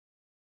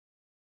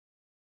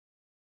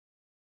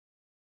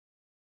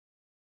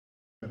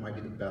might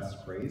be the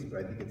best phrase, but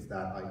I think it's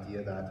that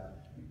idea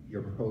that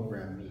your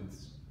program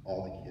meets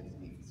all the kids'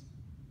 needs.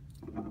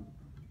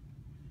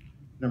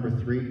 Number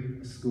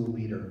 3, a school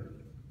leader.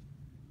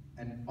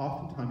 And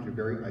oftentimes you're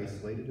very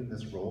isolated in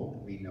this role,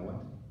 and we know it,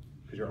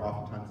 because you're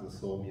oftentimes the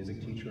sole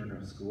music teacher in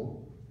our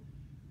school.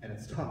 And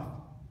it's tough,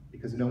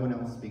 because no one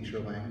else speaks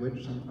your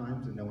language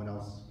sometimes, and no one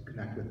else you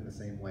connect with in the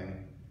same way.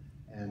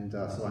 And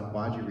so I'm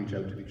glad you reach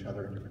out to each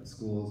other in different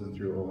schools and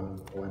through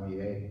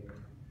OMBA.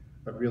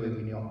 But really,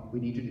 we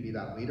need you to be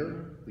that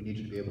leader. We need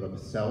you to be able to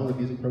sell the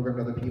music program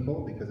to other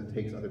people, because it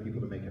takes other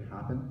people to make it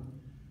happen.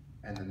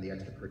 And then the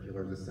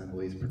extracurriculars,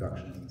 assemblies,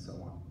 productions, and so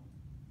on.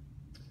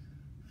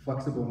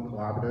 Flexible and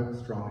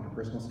collaborative, strong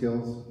interpersonal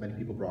skills. Many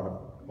people brought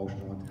up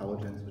emotional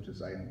intelligence, which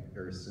is, I think,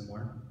 very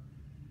similar.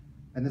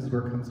 And this is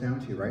where it comes down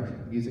to,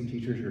 right? Music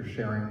teachers, you're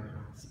sharing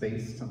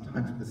space,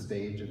 sometimes with the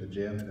stage and the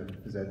gym and the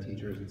phys ed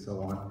teachers and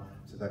so on.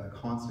 So that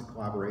constant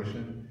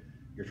collaboration.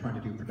 You're trying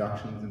to do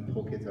productions and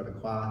pull kids out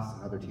of class,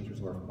 and other teachers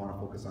who want to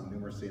focus on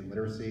numeracy and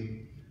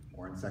literacy,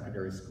 or in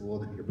secondary school,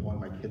 that you're pulling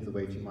my kids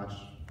away too much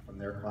from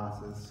their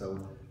classes.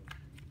 So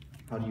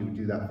how do you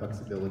do that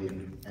flexibility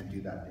and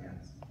do that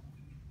dance?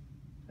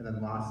 And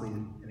then lastly,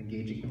 an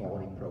engaging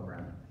quality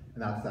program.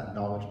 And that's that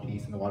knowledge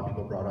piece, and a lot of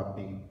people brought up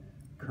being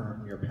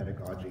current in your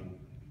pedagogy.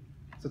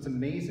 So it's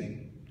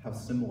amazing how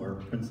similar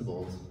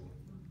principals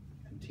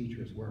and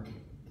teachers work.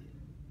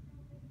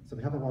 So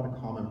we have a lot of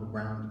common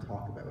ground to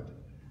talk about.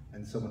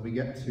 And so when we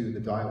get to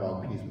the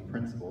dialogue piece with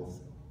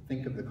principals,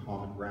 think of the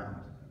common ground,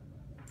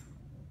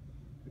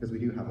 because we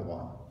do have a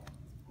lot.